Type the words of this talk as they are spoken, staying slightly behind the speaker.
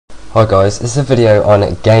Hi guys, this is a video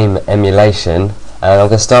on game emulation, and I'm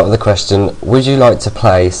going to start with the question: would you like to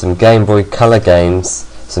play some Game Boy Color games,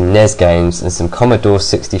 some NES games and some Commodore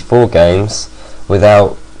 64 games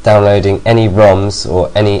without downloading any ROMs or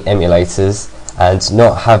any emulators and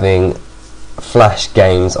not having flash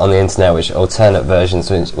games on the internet, which are alternate versions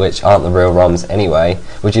which aren't the real ROMs anyway?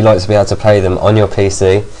 Would you like to be able to play them on your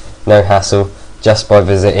PC, no hassle, just by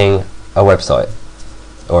visiting a website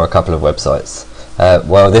or a couple of websites?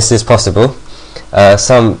 Well, this is possible.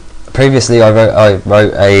 Previously I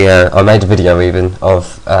made a video even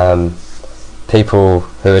of people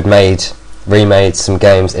who had remade some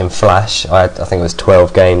games in Flash. I think it was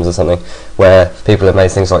 12 games or something, where people had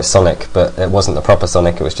made things like Sonic, but it wasn't the proper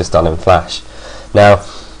Sonic, it was just done in Flash. Now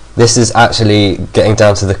this is actually getting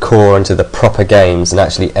down to the core and to the proper games and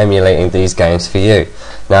actually emulating these games for you.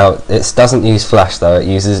 Now it doesn't use Flash though, it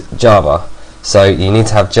uses Java. So you need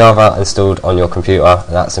to have Java installed on your computer,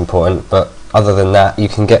 that's important, but other than that you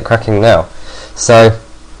can get cracking now. So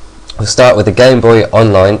we'll start with the Game Boy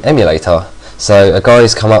Online emulator. So a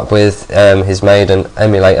guy's come up with, he's made an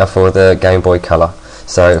emulator for the Game Boy Color.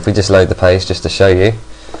 So if we just load the page just to show you,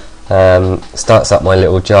 starts up my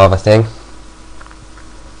little Java thing,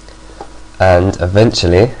 and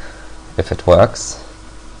eventually, if it works,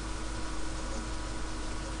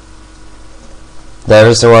 there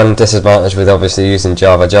is one disadvantage with obviously using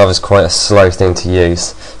Java. Java is quite a slow thing to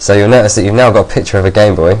use. So you'll notice that you've now got a picture of a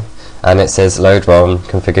Game Boy and it says load ROM,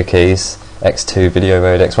 configure keys, X2 video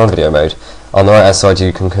mode, X1 video mode. On the right hand side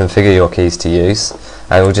you can configure your keys to use,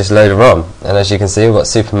 and we'll just load a ROM. And as you can see, we've got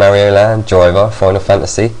Super Mario Land, Driver, Final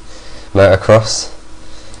Fantasy, Motocross,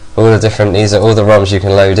 all the different, these are all the ROMs you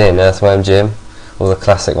can load in, Earthworm Jim, all the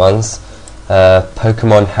classic ones,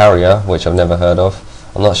 Pokemon Harrier, which I've never heard of.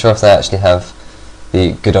 I'm not sure if they actually have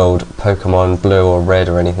the good old Pokemon Blue or Red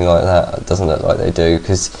or anything like that. It doesn't look like they do,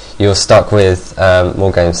 because you're stuck with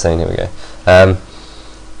more games soon. Here we go.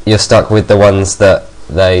 You're stuck with the ones that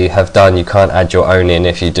they have done. You can't add your own in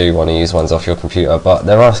if you do want to use ones off your computer, but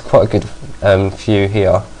there are quite a good few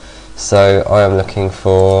here. So I am looking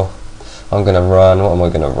for, I'm going to run, what am I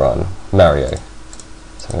going to run? Mario.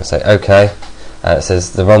 So I'm going to say OK, and it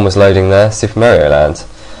says the ROM was loading there, Super Mario Land.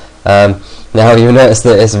 Now you'll notice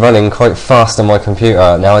that it's running quite fast on my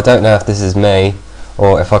computer. Now I don't know if this is me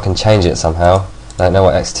or if I can change it somehow. I don't know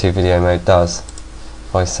what X2 video mode does.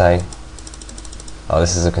 If I say, oh,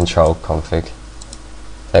 this is a control config,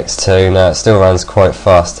 X2, now it still runs quite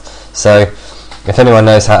fast. So if anyone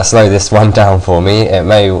knows how to slow this one down for me, it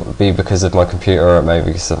may be because of my computer or it may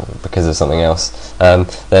be because of something else,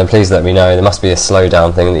 then please let me know. There must be a slow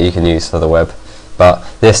down thing that you can use for the web. But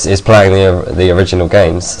this is playing the original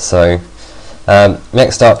games. So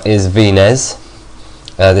next up is VNES.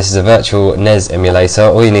 This is a virtual NES emulator.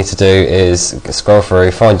 All you need to do is scroll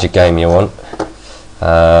through, find your game you want.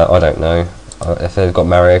 I don't know if they've got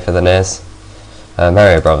Mario for the NES.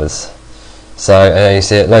 Mario Brothers. So you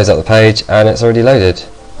see it loads up the page and it's already loaded.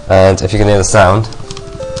 And if you can hear the sound,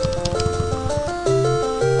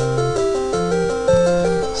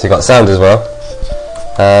 so you got sound as well.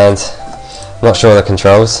 And I'm not sure of the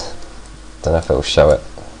controls. Don't know if it will show it.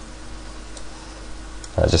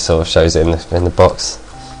 It just sort of shows it in the box.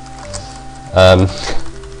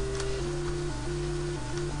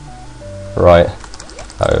 Right.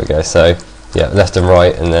 Oh, there we go. So yeah, left and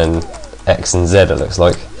right, and then X and Z it looks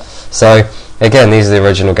like. So again, these are the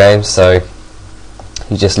original games. So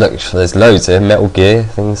you just look for, there's loads here, Metal Gear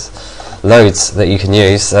things, loads that you can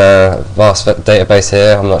use. Vast database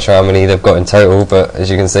here. I'm not sure how many they've got in total, but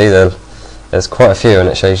as you can see, there's quite a few, and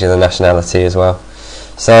it shows you the nationality as well.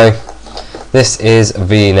 So this is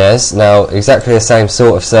VNES. Now exactly the same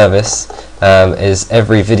sort of service as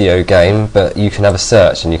every video game, but you can have a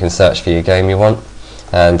search and you can search for your game you want.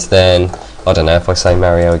 And then, I don't know, if I say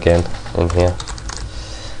Mario again in here,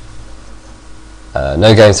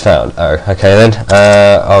 no games found. Oh, okay then,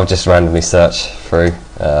 I'll just randomly search through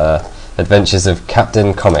Adventures of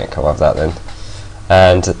Captain Comic. I'll have that then.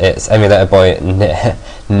 And it's emulated by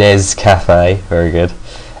NES Cafe, very good.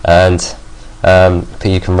 And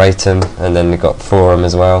you can rate them, and then you've got forum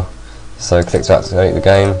as well. So click to activate the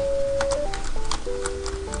game,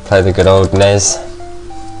 play the good old NES.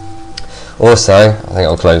 Also, I think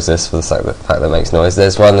I'll close this for the fact that it makes noise.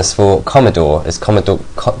 There's one that's for Commodore. It's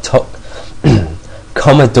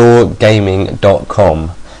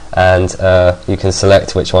CommodoreGaming.com, and you can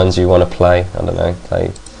select which ones you want to play. I don't know,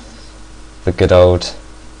 play the good old.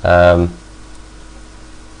 I've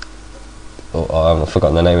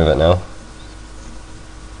forgotten the name of it now.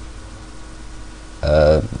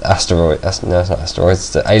 No, it's not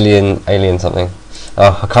asteroids. It's alien something.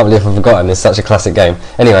 Oh, I can't believe I've forgotten, it's such a classic game.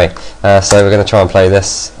 Anyway, so we're going to try and play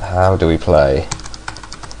this. How do we play?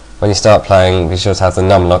 When you start playing, be sure to have the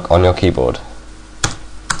num lock on your keyboard.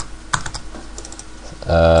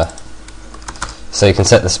 So you can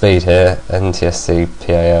set the speed here, NTSC,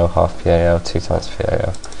 PAL, half PAL, 2 times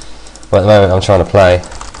PAL. Well, at the moment I'm trying to play.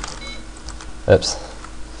 Oops.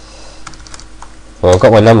 Well, I've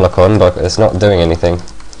got my num lock on, but it's not doing anything.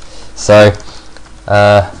 So,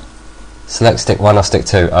 select stick 1 or stick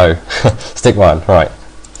 2. Oh, stick 1, right.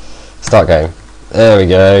 Start game. There we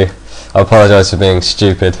go. I apologise for being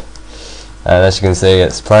stupid. And as you can see,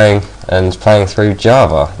 it's playing, and playing through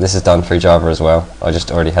Java. This is done through Java as well. I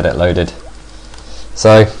just already had it loaded.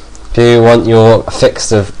 So, if you want your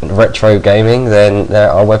fix of retro gaming, then there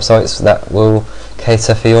are websites that will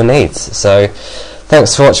cater for your needs. So,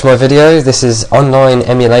 thanks for watching my video. This is online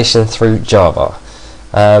emulation through Java.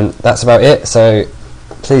 That's about it. So,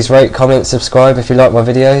 please rate, comment, subscribe if you like my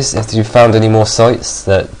videos. If you've found any more sites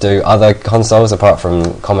that do other consoles apart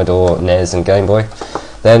from Commodore, NES and Game Boy,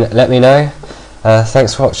 then let me know.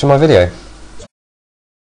 Thanks for watching my video.